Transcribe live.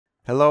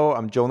Hello,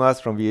 I'm Jonas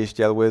from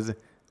VHDLwhiz.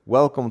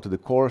 Welcome to the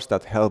course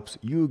that helps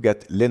you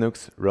get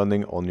Linux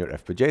running on your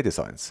FPGA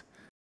designs.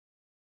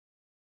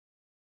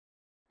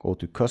 Go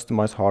to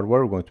Customize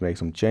Hardware. We're going to make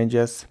some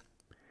changes.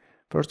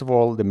 First of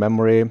all, the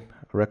memory. I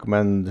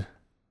recommend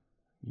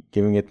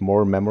giving it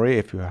more memory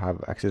if you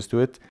have access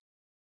to it.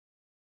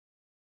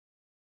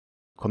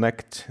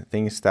 Connect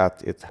things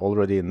that it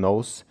already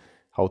knows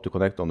how to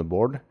connect on the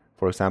board.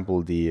 For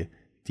example, the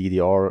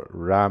DDR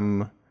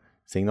RAM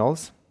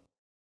signals.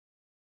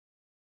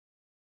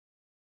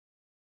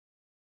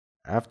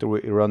 After we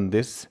run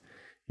this,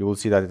 you will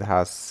see that it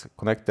has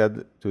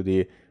connected to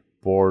the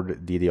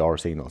board DDR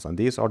signals. And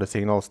these are the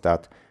signals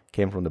that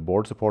came from the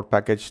board support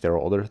package. There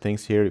are other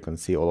things here. You can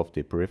see all of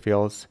the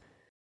peripherals.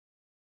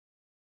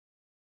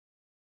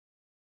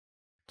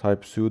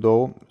 Type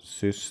sudo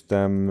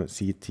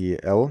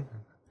systemctl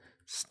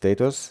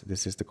status.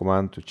 This is the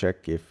command to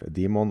check if a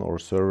daemon or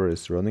server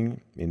is running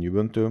in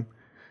Ubuntu.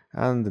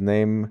 And the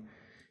name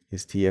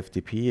is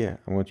tftp.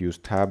 I'm going to use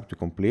tab to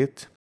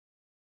complete.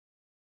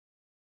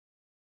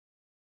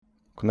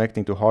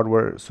 Connecting to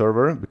hardware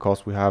server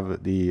because we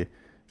have the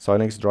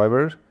Xilinx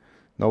driver.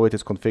 Now it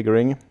is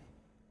configuring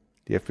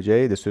the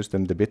FPGA, the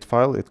system, the bit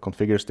file. It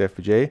configures the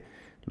FPGA,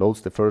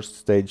 loads the first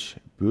stage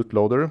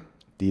bootloader,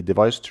 the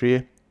device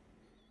tree,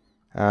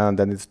 and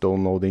then it's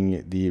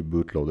downloading the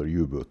bootloader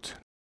U-boot.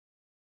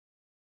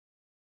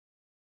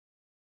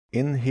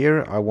 In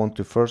here, I want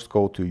to first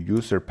go to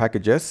user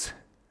packages,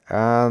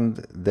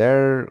 and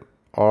there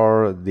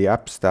are the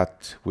apps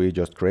that we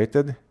just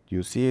created.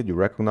 You see it, you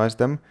recognize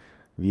them.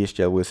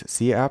 VHDLwhiz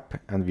C app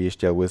and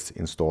VHDLwhiz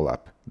install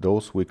app.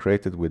 Those we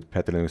created with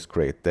PetaLinux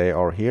create. They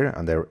are here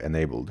and they're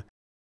enabled.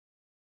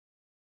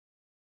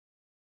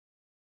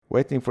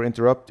 Waiting for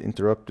interrupt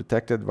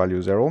detected,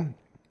 value 0.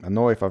 And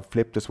now if I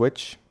flip the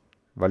switch,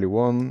 value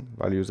 1,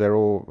 value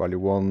 0, value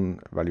 1,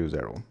 value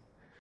 0.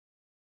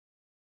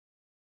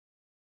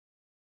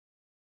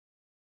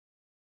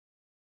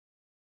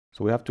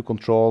 So we have to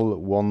control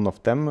one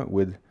of them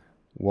with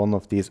one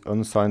of these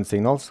unsigned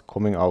signals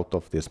coming out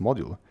of this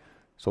module.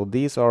 So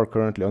these are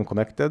currently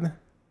unconnected,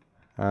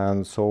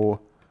 and so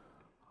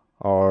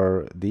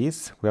are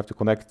these. We have to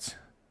connect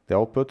the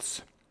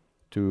outputs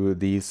to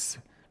these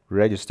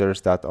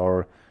registers that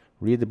are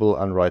readable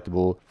and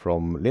writable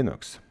from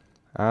Linux.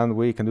 And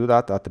we can do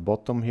that at the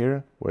bottom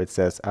here, where it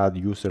says add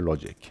user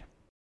logic.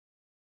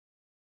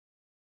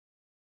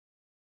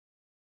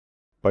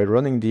 By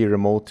running the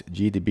remote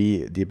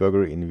GDB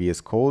debugger in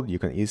VS Code, you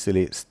can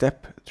easily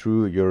step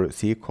through your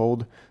C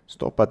code,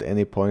 stop at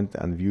any point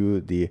and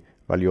view the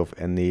value of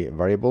any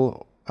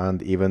variable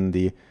and even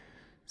the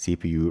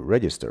CPU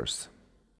registers.